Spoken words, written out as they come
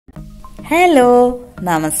Hello,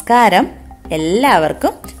 നമസ്കാരം.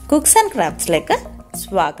 എല്ലാവർക്കും cooks and ക്രാഫ്റ്റ്സിലേക്ക്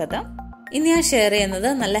സ്വാഗതം. ഇന്ന് ഞാൻ ഷെയർ ചെയ്യുന്നത്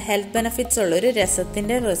നല്ല ഹെൽത്ത് ബെനിഫിറ്റ്സ് ഉള്ളൊരു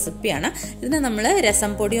രസത്തിൻ്റെ റെസിപ്പിയാണ്. ഇതിന് നമ്മൾ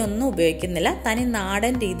രസം പൊടി ഒന്നും ഉപയോഗിക്കുന്നില്ല, തനി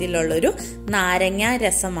നാടൻ രീതിയിലുള്ളൊരു നാരങ്ങ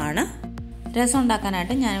രസമാണ്. രസം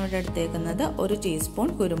ഉണ്ടാക്കാനായിട്ട് ഞാനിവിടെ എടുത്തേക്കുന്നത് 1 ടീസ്പൂൺ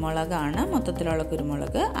കുരുമുളകാണ്, മൊത്തത്തിലുള്ള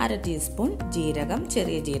കുരുമുളക്, 1/2 ടീസ്പൂൺ ജീരകം,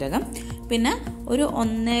 ചെറിയ ജീരകം, പിന്നെ ഒരു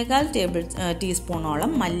 1.25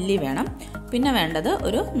 ടീസ്പൂണോളം മല്ലി വേണം. പിന്നെ വേണ്ടത്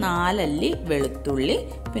ഒരു 4 അല്ലി വെളുത്തുള്ളി,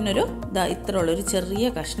 പിന്നെ ഇത്രയുള്ളൊരു ചെറിയ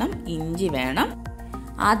കഷ്ണം ഇഞ്ചി വേണം.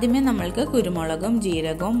 ആദ്യമേ നമ്മൾക്ക് കുരുമുളകും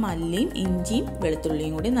ജീരകവും മല്ലിയും ഇഞ്ചിയും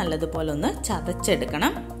വെളുത്തുള്ളിയും കൂടി നല്ലതുപോലെ ഒന്ന്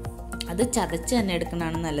ചതച്ചെടുക്കണം. അത് ചതച്ച് തന്നെ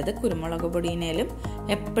എടുക്കുന്നതാണ് നല്ലത്. കുരുമുളക് പൊടിയിനേലും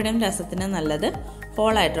എപ്പോഴും രസത്തിന് നല്ലത്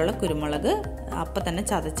ഹോളായിട്ടുള്ള കുരുമുളക് അപ്പം തന്നെ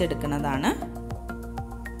ചതച്ചെടുക്കുന്നതാണ്.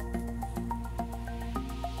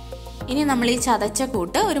 ഇനി നമ്മൾ ഈ ചതച്ച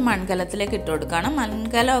കൂട്ട് ഒരു മൺകലത്തിലേക്ക് ഇട്ട് കൊടുക്കണം.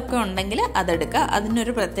 മൺകലമൊക്കെ ഉണ്ടെങ്കിൽ അതെടുക്കുക,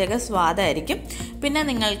 അതിനൊരു പ്രത്യേക സ്വാദായിരിക്കും. പിന്നെ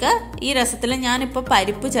നിങ്ങൾക്ക് ഈ രസത്തിൽ ഞാനിപ്പോൾ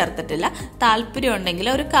പരിപ്പ് ചേർത്തിട്ടില്ല, താല്പര്യം ഉണ്ടെങ്കിൽ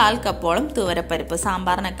ഒരു 1/4 കപ്പോളം തുവരപ്പരിപ്പ്,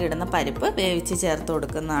 സാമ്പാറിനൊക്കെ ഇടുന്ന പരിപ്പ് വേവിച്ച് ചേർത്ത്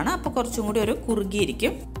കൊടുക്കുന്നതാണ്. അപ്പോൾ കുറച്ചും കൂടി ഒരു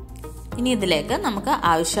കുറുകിയിരിക്കും. ഇനി ഇതിലേക്ക് നമുക്ക്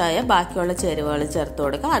ആവശ്യമായ ബാക്കിയുള്ള ചേരുവകൾ ചേർത്ത്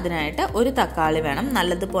കൊടുക്കുക. അതിനായിട്ട് ഒരു തക്കാളി വേണം.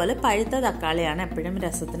 നല്ലതുപോലെ പഴുത്ത തക്കാളിയാണ് എപ്പോഴും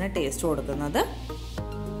രസത്തിന് ടേസ്റ്റ് കൊടുക്കുന്നത്.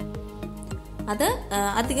 അത്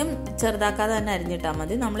അധികം ചെറുതാക്കാതെ തന്നെ അരിഞ്ഞിട്ടാൽ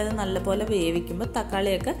മതി. നമ്മളിത് നല്ലപോലെ വേവിക്കുമ്പോൾ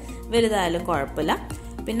തക്കാളിയൊക്കെ വലുതായാലും കുഴപ്പമില്ല.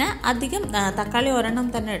 പിന്നെ അധികം തക്കാളി ഒരെണ്ണം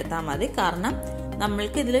തന്നെ എടുത്താൽ മതി, കാരണം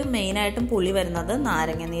നമ്മൾക്ക് ഇതിൽ മെയിനായിട്ടും പുളി വരുന്നത്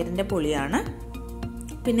നാരങ്ങ നീരിൻ്റെ പുളിയാണ്.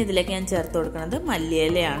 പിന്നെ ഇതിലേക്ക് ഞാൻ ചേർത്ത് കൊടുക്കുന്നത്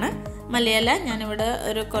മല്ലിയിലയാണ്. മല്ലിയില ഞാനിവിടെ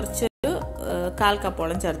കുറച്ച് 1/4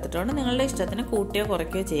 കപ്പോളം ചേർത്തിട്ടുണ്ട്. നിങ്ങളുടെ ഇഷ്ടത്തിന് കൂട്ടിയോ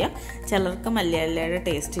കുറയ്ക്കുകയോ ചെയ്യാം. ചിലർക്ക് മല്ലിയിലയുടെ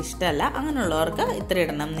ടേസ്റ്റ് ഇഷ്ടമല്ല, അങ്ങനെയുള്ളവർക്ക് ഇത്ര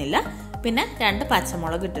ഇടണം എന്നില്ല. പിന്നെ 2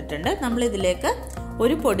 പച്ചമുളക് ഇട്ടിട്ടുണ്ട്. നമ്മൾ ഇതിലേക്ക്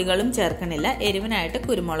ഒരു പൊടികളും ചേർക്കണില്ല. എരിവിനായിട്ട്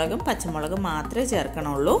കുരുമുളകും പച്ചമുളകും മാത്രമേ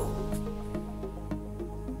ചേർക്കണുള്ളൂ.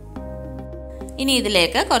 ഇനി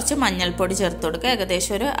ഇതിലേക്ക് കുറച്ച് മഞ്ഞൾപ്പൊടി ചേർത്ത് കൊടുക്കുക,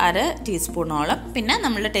 ഏകദേശം ഒരു 1/2 ടീസ്പൂണോളം. പിന്നെ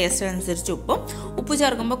നമ്മളുടെ ടേസ്റ്റ് അനുസരിച്ച് ഉപ്പ്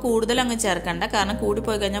ചേർക്കുമ്പോൾ കൂടുതൽ അങ്ങ് ചേർക്കണ്ട, കാരണം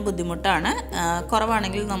കൂടിപ്പോയി കഴിഞ്ഞാൽ ബുദ്ധിമുട്ടാണ്.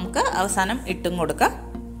 കുറവാണെങ്കിൽ നമുക്ക് അവസാനം ഇട്ടും കൊടുക്കാം.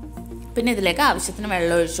 പിന്നെ ഇതിലേക്ക് ആവശ്യത്തിന്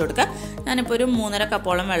വെള്ളം ഒഴിച്ചു കൊടുക്കുക. ഞാനിപ്പോൾ ഒരു 3.5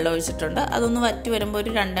 കപ്പോളം വെള്ളം ഒഴിച്ചിട്ടുണ്ട്. അതൊന്ന് വറ്റി വരുമ്പോൾ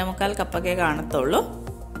ഒരു 2.25 കപ്പൊക്കെ കാണത്തുള്ളൂ.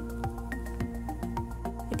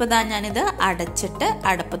 ഇപ്പോൾ ഞാനിത് അടച്ചിട്ട്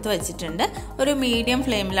അടുപ്പത്ത് വെച്ചിട്ടുണ്ട്. ഒരു മീഡിയം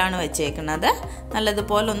ഫ്ലെയിമിലാണ് വെച്ചേക്കുന്നത്.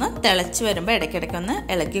 നല്ലതുപോലെ ഒന്ന് തിളച്ച് വരുമ്പോൾ ഇടയ്ക്കിടയ്ക്കൊന്ന്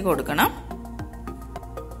ഇളക്കി കൊടുക്കണം.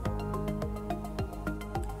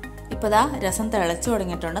 ഇപ്പോൾ രസം തിളച്ച്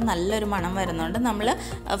തുടങ്ങിയിട്ടുണ്ട്, നല്ലൊരു മണം വരുന്നുണ്ട്. നമ്മൾ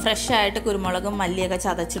ഫ്രഷ് ആയിട്ട് കുരുമുളകും മല്ലിയൊക്കെ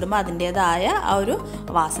ചതച്ചിടുമ്പോൾ അതിൻ്റേതായ ആ ഒരു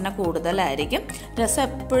വാസന കൂടുതലായിരിക്കും. രസം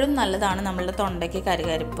എപ്പോഴും നല്ലതാണ്. നമ്മളുടെ തൊണ്ടയ്ക്ക്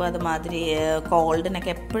കരികരിപ്പ്, അതുമാതിരി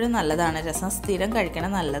കോൾഡിനൊക്കെ എപ്പോഴും നല്ലതാണ്. രസം സ്ഥിരം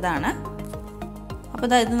കഴിക്കണം നല്ലതാണ്.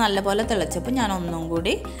 അപ്പോൾ ഇത് നല്ലപോലെ തിളച്ചപ്പോൾ ഞാൻ ഒന്നും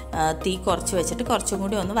കൂടി തീ കുറച്ച് വെച്ചിട്ട് കുറച്ചും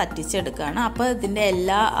കൂടി ഒന്ന് വറ്റിച്ചെടുക്കുകയാണ്. അപ്പോൾ ഇതിൻ്റെ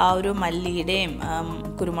എല്ലാ ആ ഒരു മല്ലിയുടെയും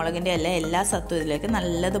കുരുമുളകിൻ്റെ എല്ലാ സത്തും ഇതിലേക്ക്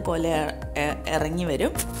നല്ലതുപോലെ ഇറങ്ങി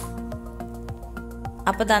വരും.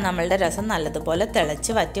 അപ്പോൾ നമ്മളുടെ രസം നല്ലതുപോലെ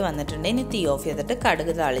തിളച്ച് വറ്റി വന്നിട്ടുണ്ട്. ഇനി തീ ഓഫ് ചെയ്തിട്ട്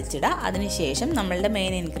കടുക് താളിച്ചിടുക. അതിനുശേഷം നമ്മളുടെ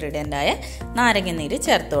മെയിൻ ഇൻഗ്രീഡിയൻ്റായ നാരങ്ങ നീര്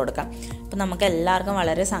ചേർത്ത് കൊടുക്കാം. ഇപ്പം നമുക്ക് എല്ലാവർക്കും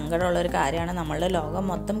വളരെ സങ്കടമുള്ളൊരു കാര്യമാണ്, നമ്മളുടെ ലോകം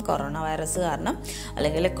മൊത്തം കൊറോണ വൈറസ് കാരണം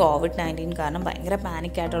അല്ലെങ്കിൽ COVID-19 കാരണം ഭയങ്കര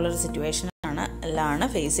പാനിക്കായിട്ടുള്ളൊരു സിറ്റുവേഷനാണ്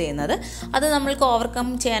ഫേസ് ചെയ്യുന്നത്. അത് നമ്മൾക്ക് ഓവർകം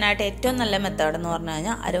ചെയ്യാനായിട്ട് ഏറ്റവും നല്ല മെത്തേഡ് എന്ന് പറഞ്ഞു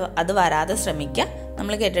കഴിഞ്ഞാൽ അത് വരാതെ ശ്രമിക്കുക.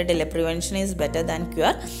 നമ്മൾ കേട്ടിട്ടില്ലേ, prevention is better than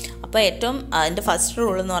cure. അപ്പോൾ ഏറ്റവും അതിൻ്റെ ഫസ്റ്റ്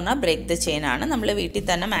റൂൾ എന്ന് പറഞ്ഞാൽ ബ്രേക്ക് ദ ചെയിൻ ആണ്. നമ്മൾ വീട്ടിൽ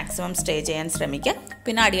തന്നെ മാക്സിമം സ്റ്റേ ചെയ്യാൻ ശ്രമിക്കുക.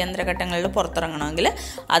 പിന്നെ അടിയന്തര ഘട്ടങ്ങളിൽ പുറത്തിറങ്ങണമെങ്കിൽ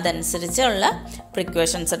അതനുസരിച്ചുള്ള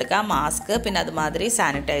പ്രിക്കോഷൻസ് എടുക്കുക. മാസ്ക്, പിന്നെ അതുമാതിരി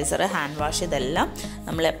സാനിറ്റൈസർ, ഹാൻഡ് വാഷ്, ഇതെല്ലാം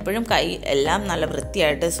നമ്മളെപ്പോഴും കൈ എല്ലാം നല്ല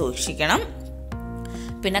വൃത്തിയായിട്ട് സൂക്ഷിക്കണം.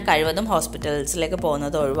 പിന്നെ കഴിവതും ഹോസ്പിറ്റൽസിലേക്ക്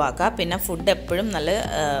പോകുന്നത് ഒഴിവാക്കുക. പിന്നെ ഫുഡ് എപ്പോഴും നല്ല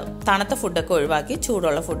തണുത്ത ഫുഡൊക്കെ ഒഴിവാക്കി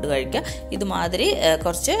ചൂടുള്ള ഫുഡ് കഴിക്കുക. ഇതുമാതിരി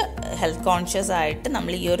കുറച്ച് ഹെൽത്ത് കോൺഷ്യസ് ആയിട്ട്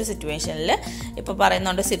നമ്മൾ ഈ ഒരു സിറ്റുവേഷനിൽ ഇപ്പോൾ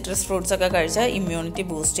പറയുന്നുണ്ട് സിട്രസ് ഫ്രൂട്ട്സ് ഒക്കെ കഴിച്ചാൽ ഇമ്മ്യൂണിറ്റി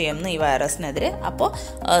ബൂസ്റ്റ് ചെയ്യുന്നു ഈ വൈറസിനെതിരെ. അപ്പോൾ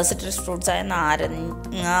സിട്രസ് ഫ്രൂട്ട്സ് ആയ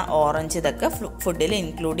നാരങ്ങ, ഓറഞ്ച് ഇതൊക്കെ ഫുഡിൽ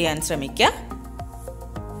ഇൻക്ലൂഡ് ചെയ്യാൻ ശ്രമിക്കുക.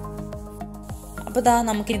 അപ്പോൾ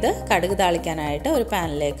നമുക്കിത് കടുക് താളിക്കാനായിട്ട് ഒരു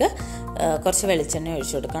പാനിലേക്ക് കുറച്ച് വെളിച്ചെണ്ണ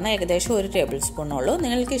ഒഴിച്ചു കൊടുക്കണം. ഏകദേശം 1 ടേബിൾ സ്പൂണുള്ളൂ.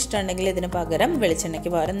 നിങ്ങൾക്ക് ഇഷ്ടമുണ്ടെങ്കിൽ ഇതിന് പകരം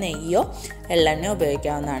വെളിച്ചെണ്ണയ്ക്ക് പകരം നെയ്യോ എള്ളെണ്ണയോ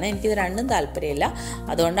ഉപയോഗിക്കാവുന്നതാണ്. എനിക്കിത് രണ്ടും താല്പര്യമില്ല,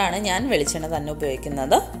 അതുകൊണ്ടാണ് ഞാൻ വെളിച്ചെണ്ണ തന്നെ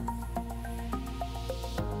ഉപയോഗിക്കുന്നത്.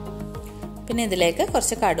 പിന്നെ ഇതിലേക്ക്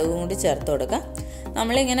കുറച്ച് കടുകും കൂടി ചേർത്ത് കൊടുക്കുക.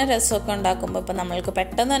 നമ്മളിങ്ങനെ രസമൊക്കെ ഉണ്ടാക്കുമ്പോൾ ഇപ്പം നമ്മൾക്ക്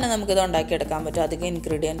പെട്ടെന്ന് തന്നെ നമുക്കിത് ഉണ്ടാക്കിയെടുക്കാൻ പറ്റും. അധികം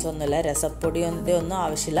ഇൻഗ്രീഡിയൻസ് ഒന്നുമില്ല, രസപ്പൊടിയൊന്നും ഒന്നും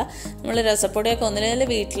ആവശ്യമില്ല. നമ്മൾ രസപ്പൊടിയൊക്കെ ഒന്നില്ലെങ്കിൽ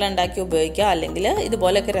വീട്ടിലുണ്ടാക്കി ഉപയോഗിക്കുക, അല്ലെങ്കിൽ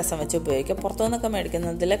ഇതുപോലെയൊക്കെ രസം വെച്ച് ഉപയോഗിക്കുക. പുറത്തുനിന്നൊക്കെ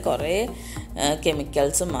മേടിക്കുന്നതിൽ കുറേ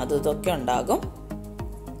കെമിക്കൽസും ഇതൊക്കെ ഉണ്ടാകും.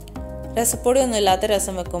 രസപ്പൊടി ഒന്നും ഇല്ലാത്ത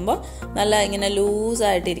രസം വെക്കുമ്പോൾ നല്ല ഇങ്ങനെ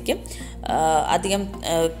ലൂസായിട്ടിരിക്കും. അധികം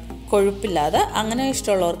കൊഴുപ്പില്ലാതെ അങ്ങനെ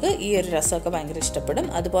ഇഷ്ടമുള്ളവർക്ക് ഈ ഒരു രസമൊക്കെ ഭയങ്കര ഇഷ്ടപ്പെടും.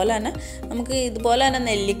 അതുപോലെ തന്നെ നമുക്ക് ഇതുപോലെ തന്നെ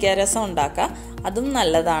നെല്ലിക്ക രസം ഉണ്ടാക്കാം. അതും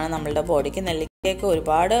നല്ലതാണ് നമ്മളുടെ ബോഡിക്ക്. നെല്ലിക്കയൊക്കെ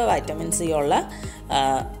ഒരുപാട് വൈറ്റമിൻ സി ഉള്ള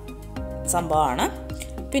സംഭവമാണ്.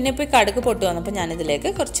 പിന്നെ ഇപ്പോൾ ഈ കടുക് പൊട്ടി വന്നപ്പോൾ ഞാനിതിലേക്ക്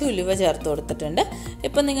കുറച്ച് ഉലുവ ചേർത്ത് കൊടുത്തിട്ടുണ്ട്.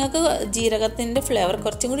 ഇപ്പം നിങ്ങൾക്ക് ജീരകത്തിൻ്റെ ഫ്ലേവർ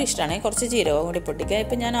കുറച്ചും കൂടി ഇഷ്ടമാണെങ്കിൽ കുറച്ച് ജീരകം കൂടി പൊട്ടിക്കുക.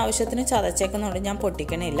 ഇപ്പം ഞാൻ ആവശ്യത്തിന് ചതച്ചേക്കുന്നതുകൊണ്ട് ഞാൻ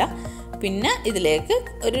പൊട്ടിക്കണില്ല. പിന്നെ ഇതിലേക്ക്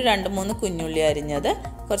ഒരു 2-3 കുഞ്ഞുള്ളി അരിഞ്ഞത്,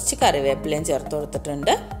 കുറച്ച് കറിവേപ്പിലയും ചേർത്ത്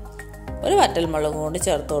കൊടുത്തിട്ടുണ്ട്. ഒരു വറ്റൽമുളകും കൂടി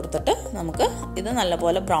ചേർത്ത് കൊടുത്തിട്ട് നമുക്ക് ഇത്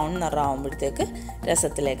നല്ലപോലെ ബ്രൗൺ നിറമാകുമ്പോഴത്തേക്ക്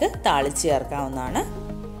രസത്തിലേക്ക് താളിച്ച് ചേർക്കാവുന്നതാണ്.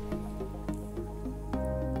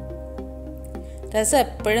 രസം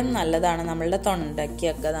എപ്പോഴും നല്ലതാണ്. നമ്മളുടെ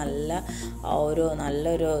തൊണ്ടയ്ക്കൊക്കെ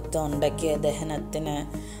നല്ലൊരു തൊണ്ടയ്ക്ക്, ദഹനത്തിന്,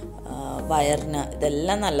 വയറിന്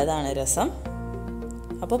ഇതെല്ലാം നല്ലതാണ് രസം.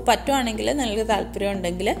 അപ്പോൾ പറ്റുവാണെങ്കിൽ നിങ്ങൾക്ക് താല്പര്യം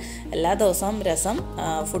ഉണ്ടെങ്കിൽ എല്ലാ ദിവസവും രസം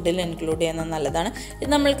ഫുഡിൽ ഇൻക്ലൂഡ് ചെയ്യുന്നത് നല്ലതാണ്. ഇത്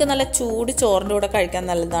നമ്മൾക്ക് നല്ല ചൂട് ചോറിൻ്റെ കൂടെ കഴിക്കാൻ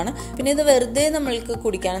നല്ലതാണ്. പിന്നെ ഇത് വെറുതെ നമ്മൾക്ക്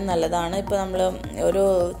കുടിക്കാനും നല്ലതാണ്. ഇപ്പോൾ നമ്മൾ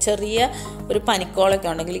ചെറിയ പനിക്കോളൊക്കെ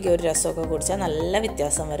ഉണ്ടെങ്കിൽ ഈ ഒരു രസമൊക്കെ കുടിച്ചാൽ നല്ല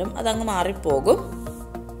വ്യത്യാസം വരും, അതങ്ങ് മാറിപ്പോകും.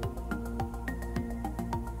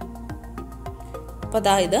 അപ്പോൾ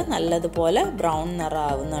ഇത് നല്ലതുപോലെ ബ്രൗൺ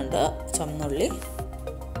നിറമാവുന്നുണ്ട് ചുവന്നുള്ളി.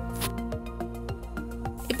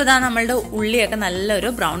 ഇപ്പോൾ നമ്മളുടെ ഉള്ളിയൊക്കെ നല്ലൊരു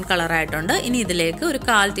ബ്രൗൺ കളറായിട്ടുണ്ട്. ഇനി ഇതിലേക്ക് ഒരു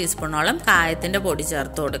 1/4 ടീസ്പൂണോളം കായത്തിൻ്റെ പൊടി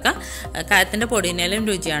ചേർത്ത് കൊടുക്കുക. കായത്തിൻ്റെ പൊടിനേലും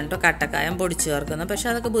രുചിയാണ് കേട്ടോ കട്ടക്കായം പൊടിച്ച് ചേർക്കുന്നത്. പക്ഷേ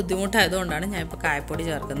അതൊക്കെ ബുദ്ധിമുട്ടായതുകൊണ്ടാണ് ഞാൻ ഇപ്പോൾ കായപ്പൊടി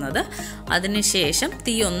ചേർക്കുന്നത്. അതിനുശേഷം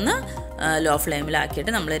തീ ഒന്ന് ലോ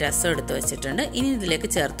ഫ്ലെയിമിലാക്കിയിട്ട് നമ്മൾ രസം എടുത്ത് വെച്ചിട്ടുണ്ട്. ഇനി ഇതിലേക്ക്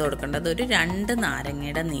ചേർത്ത് കൊടുക്കേണ്ടത് ഒരു 2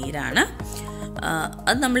 നാരങ്ങയുടെ നീരാണ്.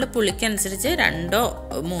 അത് നമ്മളുടെ പുളിക്കനുസരിച്ച്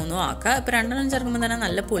 2-3 ആക്കുക. ഇപ്പോൾ 2 ചേർക്കുമ്പോൾ തന്നെ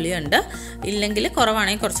നല്ല പുളിയുണ്ട്. ഇല്ലെങ്കിൽ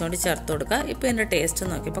കുറവാണെങ്കിൽ കുറച്ചും കൂടി ചേർത്ത് കൊടുക്കുക. ഇപ്പോൾ ഇതിൻ്റെ ടേസ്റ്റ്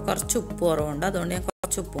നോക്കിയപ്പോൾ കുറച്ച് ഉപ്പ് കുറവുണ്ട്, അതുകൊണ്ട് ഞാൻ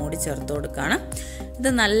കുറച്ച് ഉപ്പും കൂടി ചേർത്ത് കൊടുക്കുകയാണ്. ഇത്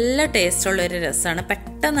നല്ല ടേസ്റ്റുള്ളൊരു രസമാണ്.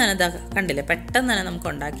 പെട്ടെന്ന് തന്നെ കണ്ടില്ലേ, പെട്ടെന്ന് തന്നെ നമുക്ക്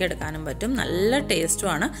ഉണ്ടാക്കിയെടുക്കാനും പറ്റും. നല്ല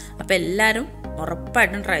ടേസ്റ്റുമാണ്. അപ്പോൾ എല്ലാവരും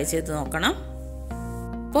ഉറപ്പായിട്ടും ട്രൈ ചെയ്ത് നോക്കണം.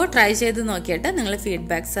 അപ്പോൾ ട്രൈ ചെയ്ത് നോക്കിയിട്ട് നിങ്ങൾ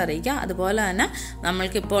ഫീഡ്ബാക്ക്സ് അറിയിക്കുക. അതുപോലെ തന്നെ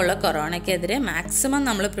നമ്മൾക്കിപ്പോൾ ഉള്ള കൊറോണയ്ക്കെതിരെ മാക്സിമം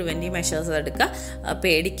നമ്മൾ പ്രിവെൻറ്റീവ് മെഷേഴ്സ് എടുക്കുക.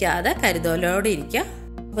 പേടിക്കാതെ കരുതലോടെ ഇരിക്കുക.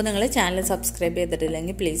 അപ്പോൾ നിങ്ങൾ ചാനൽ സബ്സ്ക്രൈബ്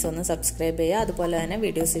ചെയ്തിട്ടില്ലെങ്കിൽ പ്ലീസ് ഒന്ന് സബ്സ്ക്രൈബ് ചെയ്യുക. അതുപോലെ തന്നെ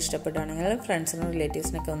വീഡിയോസ് ഇഷ്ടപ്പെടുകയാണെങ്കിൽ ഫ്രണ്ട്സിനും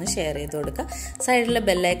റിലേറ്റീവ്സിനൊക്കെ ഒന്ന് ഷെയർ ചെയ്ത് കൊടുക്കുക. സൈഡിലെ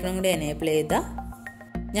ബെല്ലൈക്കണും കൂടി എനേബിൾ ചെയ്താൽ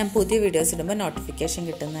ഞാൻ പുതിയ വീഡിയോസ് ഇടുമ്പോൾ നോട്ടിഫിക്കേഷൻ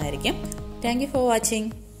കിട്ടുന്നതായിരിക്കും. Thank you for watching.